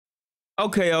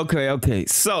Okay.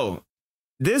 So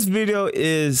this video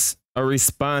is a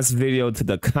response video to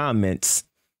the comments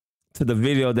to the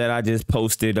video that I just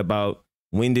posted about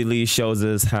Wendy Lee shows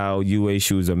us how UA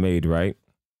shoes are made, right?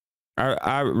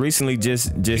 I recently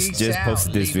just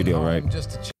posted this video, right?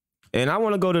 And I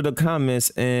want to go to the comments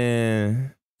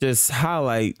and just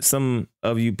highlight some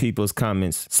of you people's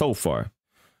comments so far.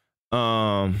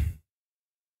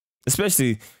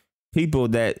 Especially people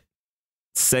that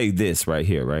say this right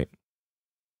here, right?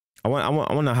 I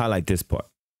want to highlight this part,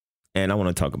 and I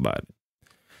want to talk about it.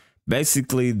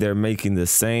 Basically, they're making the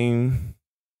shoe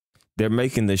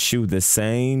the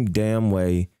same damn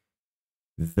way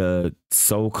the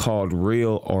so-called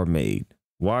real are made.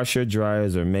 Washer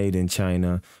dryers are made in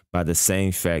China by the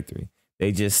same factory.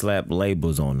 They just slap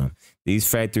labels on them. These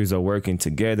factories are working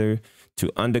together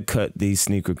to undercut these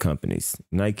sneaker companies.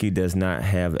 Nike does not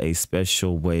have a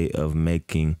special way of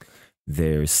making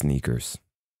their sneakers.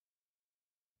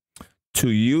 To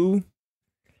you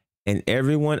and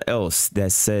everyone else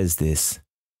that says this,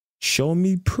 show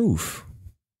me proof.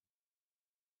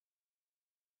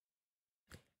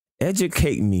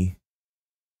 Educate me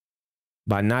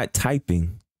by not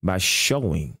typing, by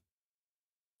showing.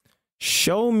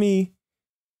 Show me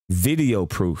video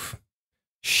proof.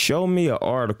 Show me an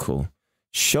article.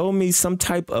 Show me some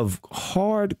type of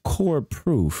hardcore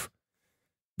proof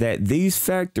that these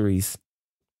factories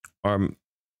are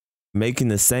making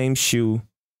the same shoe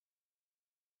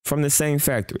from the same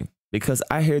factory. Because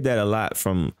I hear that a lot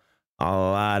from a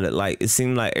lot of, like, it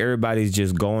seems like everybody's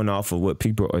just going off of what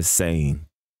people are saying.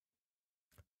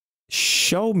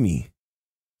 Show me.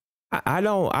 I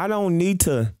don't need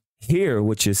to hear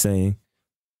what you're saying.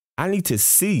 I need to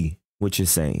see what you're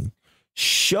saying.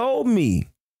 Show me.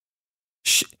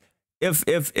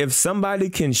 If somebody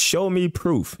can show me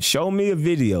proof, show me a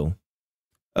video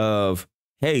of,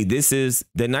 hey, this is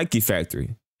the Nike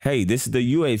factory. Hey, this is the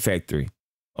UA factory.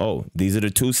 Oh, these are the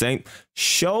two same.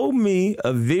 Show me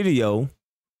a video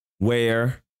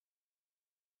where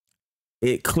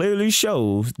it clearly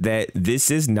shows that this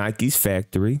is Nike's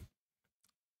factory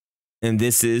and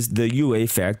this is the UA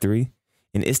factory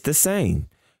and it's the same.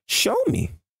 Show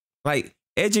me. Like,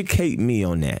 educate me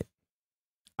on that.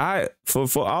 For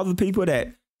all the people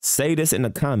that say this in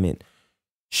the comment,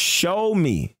 show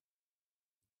me.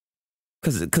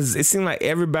 Because it seems like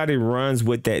everybody runs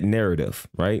with that narrative,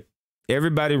 right?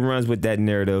 Everybody runs with that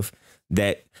narrative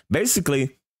that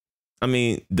basically, I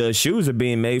mean, the shoes are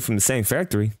being made from the same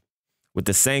factory with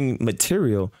the same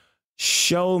material.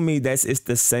 Show me that it's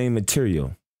the same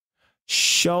material.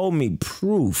 Show me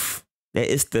proof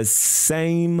that it's the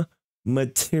same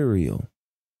material.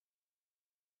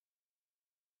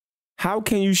 How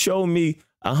can you show me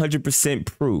 100%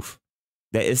 proof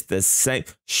that it's the same?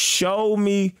 Show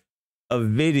me a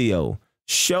video.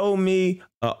 Show me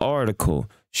an article.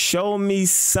 Show me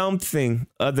something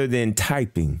other than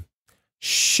typing.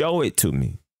 Show it to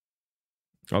me.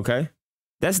 Okay?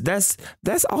 That's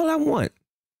all I want.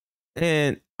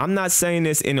 And I'm not saying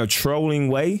this in a trolling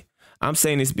way. I'm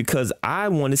saying this because I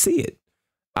want to see it.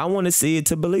 I want to see it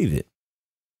to believe it.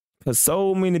 Because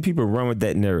so many people run with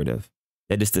that narrative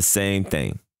that it's the same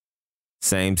thing.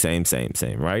 Same,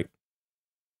 right?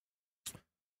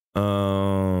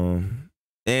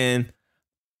 And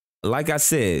like I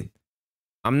said,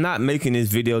 I'm not making this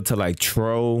video to like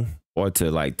troll or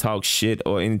to like talk shit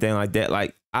or anything like that.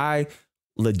 Like, I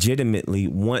legitimately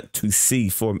want to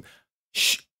see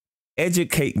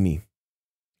educate me.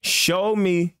 Show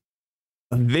me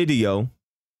a video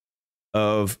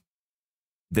of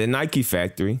the Nike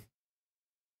factory,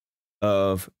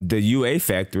 of the UA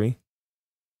factory,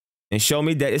 and show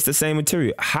me that it's the same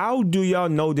material. How do y'all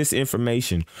know this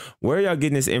information? Where are y'all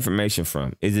getting this information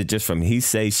from? Is it just from he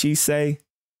say, she say?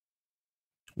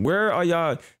 Where are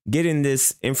y'all getting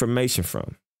this information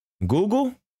from?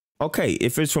 Google? Okay,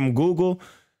 if it's from Google,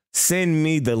 send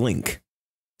me the link.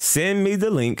 Send me the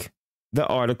link, the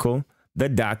article, the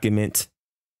document,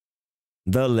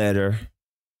 the letter,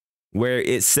 where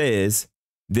it says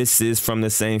this is from the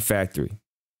same factory.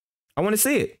 I want to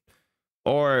see it.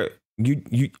 Or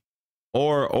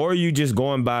you just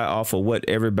going by off of what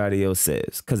everybody else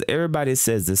says, because everybody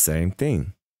says the same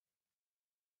thing.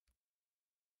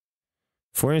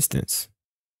 For instance,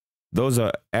 those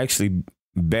are actually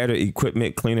better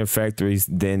equipment, cleaner factories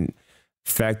than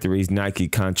factories Nike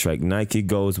contract. Nike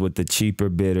goes with the cheaper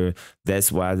bidder.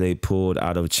 That's why they pulled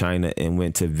out of China and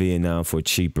went to Vietnam for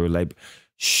cheaper labor.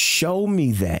 Show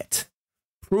me that.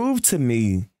 Prove to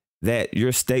me that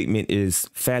your statement is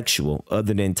factual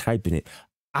other than typing it.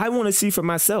 I want to see for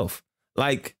myself.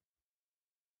 Like,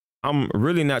 I'm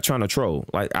really not trying to troll.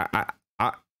 Like,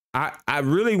 I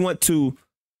really want to.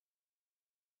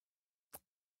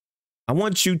 I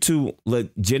want you to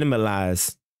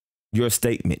legitimize your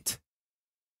statement.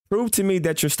 Prove to me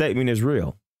that your statement is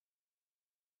real.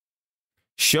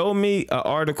 Show me an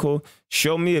article,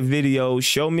 show me a video,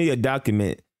 show me a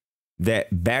document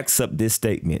that backs up this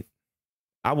statement.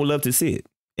 I would love to see it.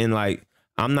 And like,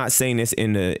 I'm not saying this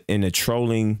in a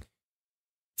trolling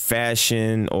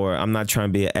fashion, or I'm not trying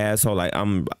to be an asshole. Like,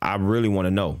 I really want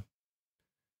to know.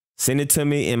 Send it to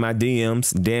me in my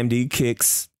DMs, DammnDee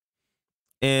Kicks,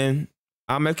 and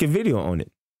I'll make a video on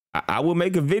it. I will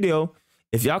make a video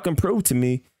if y'all can prove to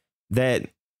me that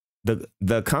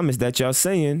the comments that y'all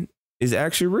saying is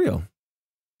actually real.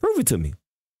 Prove it to me.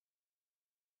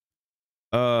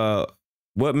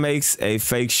 What makes a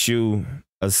fake shoe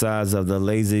a size of the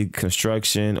lazy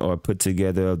construction or put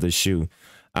together of the shoe?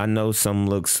 I know some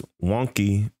looks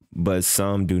wonky, but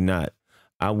some do not.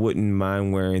 I wouldn't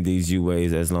mind wearing these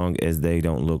UAs as long as they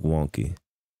don't look wonky.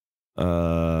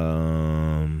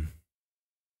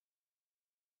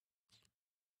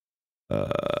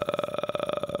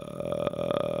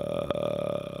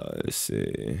 Let's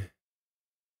see.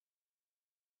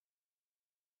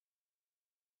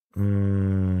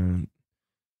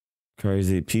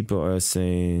 Crazy people are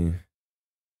saying,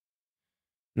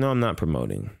 no, I'm not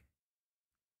promoting.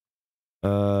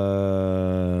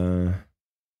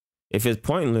 If it's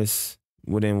pointless,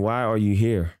 well then why are you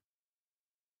here?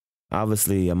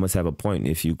 Obviously, I must have a point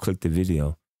if you click the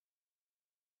video.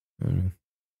 And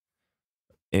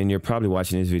you're probably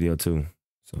watching this video too.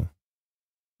 So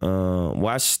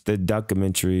watch the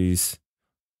documentaries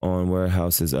on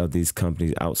warehouses of these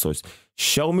companies outsourced.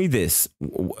 Show me this.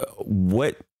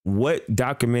 What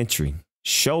documentary?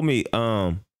 Show me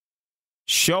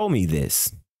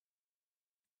this.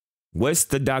 What's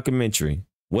the documentary?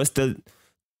 What's the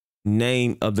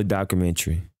name of the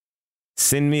documentary?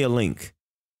 Send me a link.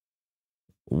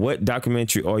 What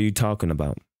documentary are you talking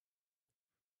about?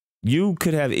 You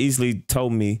could have easily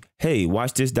told me, hey,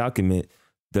 watch this document.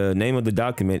 The name of the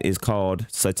document is called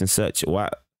such and such. Why?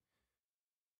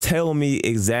 Tell me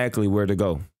exactly where to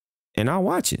go, and I'll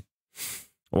watch it.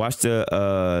 Watch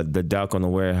the doc on the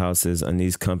warehouses on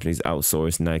these companies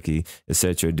outsource Nike,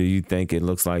 etc. Do you think it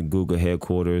looks like Google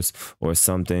headquarters or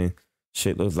something?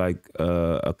 Shit looks like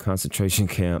a concentration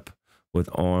camp with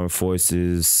armed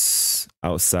forces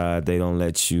outside. They don't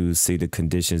let you see the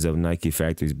conditions of Nike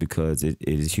factories because it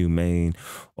is humane,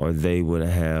 or they would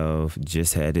have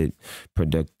just had it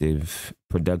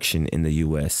production in the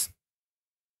US.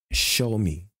 Show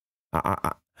me.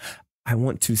 I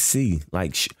want to see,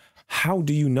 like, how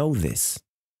do you know this?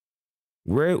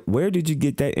 Where did you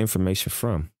get that information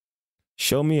from?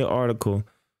 Show me an article,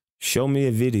 show me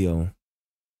a video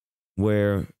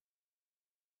where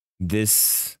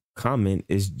this comment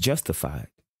is justified.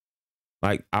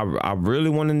 Like, I really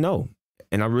want to know,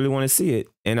 and I really want to see it,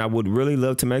 and I would really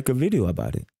love to make a video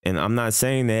about it. And I'm not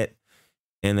saying that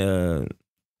in a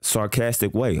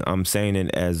sarcastic way. I'm saying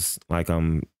it as like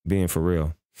I'm being for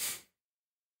real.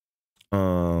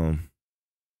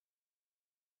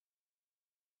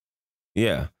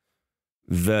 Yeah.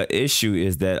 The issue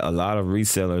is that a lot of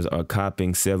resellers are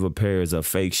copying several pairs of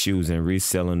fake shoes and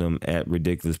reselling them at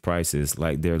ridiculous prices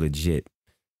like they're legit.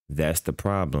 That's the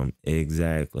problem.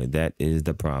 Exactly. That is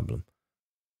the problem.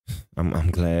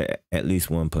 I'm glad at least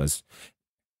one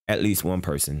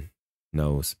person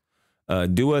knows.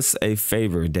 Do us a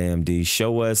favor, DammnDee.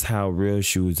 Show us how real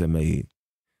shoes are made.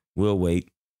 We'll wait.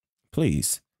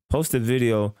 Please post a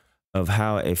video of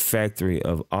how a factory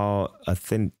of all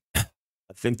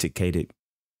authenticated,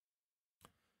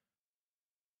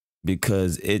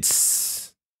 because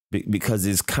it's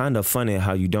kind of funny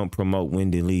how you don't promote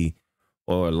Wendy Lee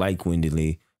or like Wendy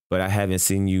Lee, but I haven't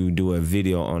seen you do a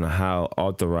video on how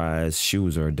authorized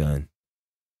shoes are done.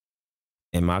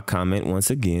 And my comment once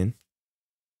again,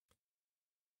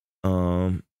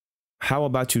 how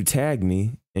about you tag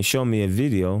me and show me a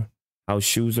video how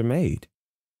shoes are made,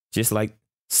 just like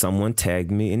someone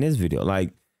tagged me in this video.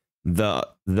 Like,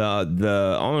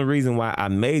 the only reason why I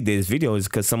made this video is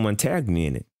because someone tagged me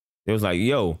in it. It was like,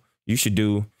 yo, you should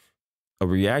do a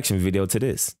reaction video to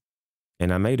this.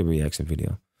 And I made a reaction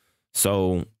video.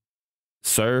 So,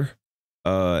 sir,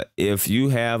 if you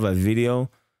have a video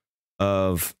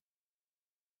of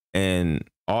an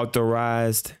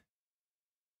authorized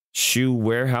shoe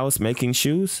warehouse making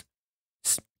shoes,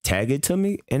 tag it to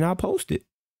me and I'll post it.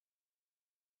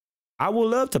 I would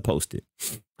love to post it.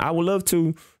 I would love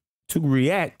to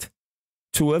react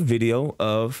to a video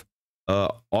of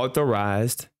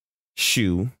authorized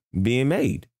shoe being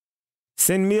made.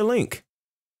 Send me a link.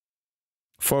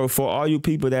 For all you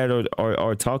people that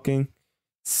are talking,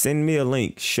 Send me a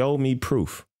link. Show me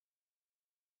proof.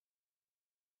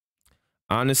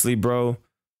 Honestly, bro,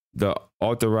 the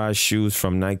authorized shoes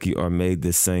from Nike are made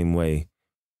the same way.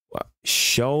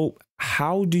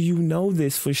 How do you know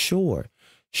this for sure?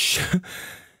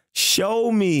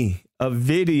 Show me a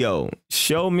video.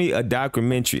 Show me a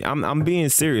documentary. I'm being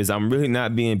serious. I'm really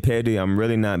not being petty. I'm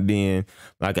really not being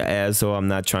like an asshole. I'm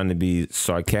not trying to be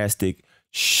sarcastic.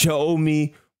 Show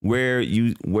me where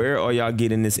are y'all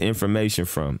getting this information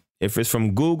from? If it's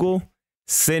from Google,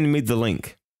 send me the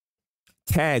link.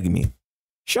 Tag me.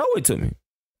 Show it to me.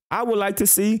 I would like to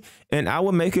see, and I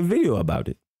will make a video about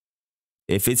it.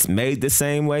 If it's made the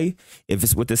same way, if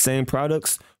it's with the same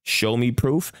products, show me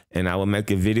proof, and I will make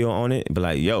a video on it and be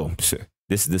like, yo,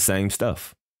 this is the same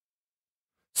stuff.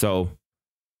 So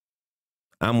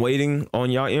I'm waiting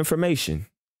on y'all information.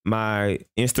 My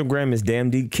Instagram is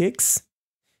DammnDee Kicks,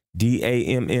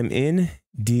 DammnDee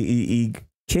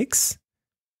Kicks.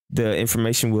 The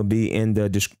information will be in the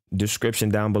description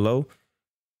down below.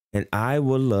 And I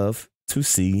would love to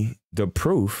see the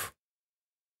proof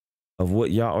of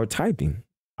what y'all are typing.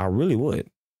 I really would.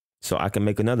 So I can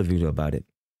make another video about it.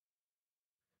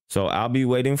 So I'll be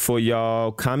waiting for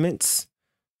y'all comments,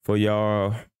 for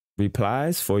y'all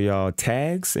replies, for y'all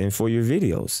tags, and for your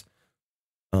videos.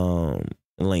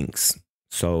 Links.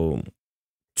 So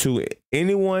to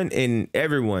anyone and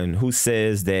everyone who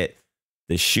says that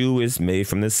the shoe is made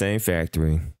from the same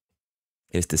factory,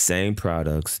 it's the same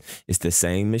products, it's the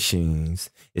same machines,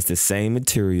 it's the same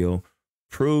material,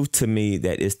 prove to me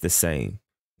that it's the same.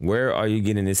 Where are you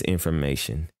getting this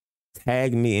information?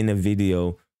 Tag me in a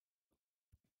video.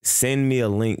 Send me a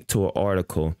link to an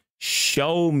article.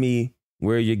 Show me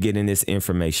where you're getting this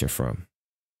information from.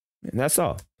 And that's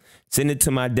all. Send it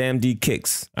to my DammnDee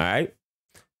Kicks. All right.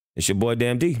 It's your boy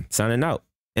DammnDee signing out.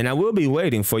 And I will be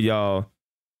waiting for y'all,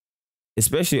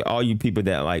 especially all you people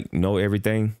that like know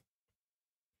everything.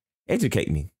 Educate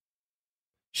me.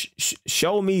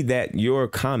 Show me that your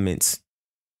comments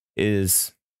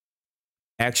is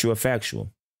actual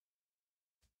factual.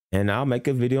 And I'll make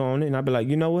a video on it and I'll be like,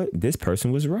 you know what? This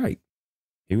person was right.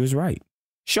 He was right.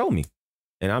 Show me.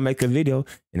 And I'll make a video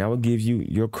and I will give you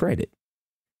your credit.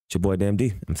 It's your boy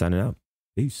DammnDee. I'm signing out.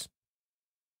 Peace.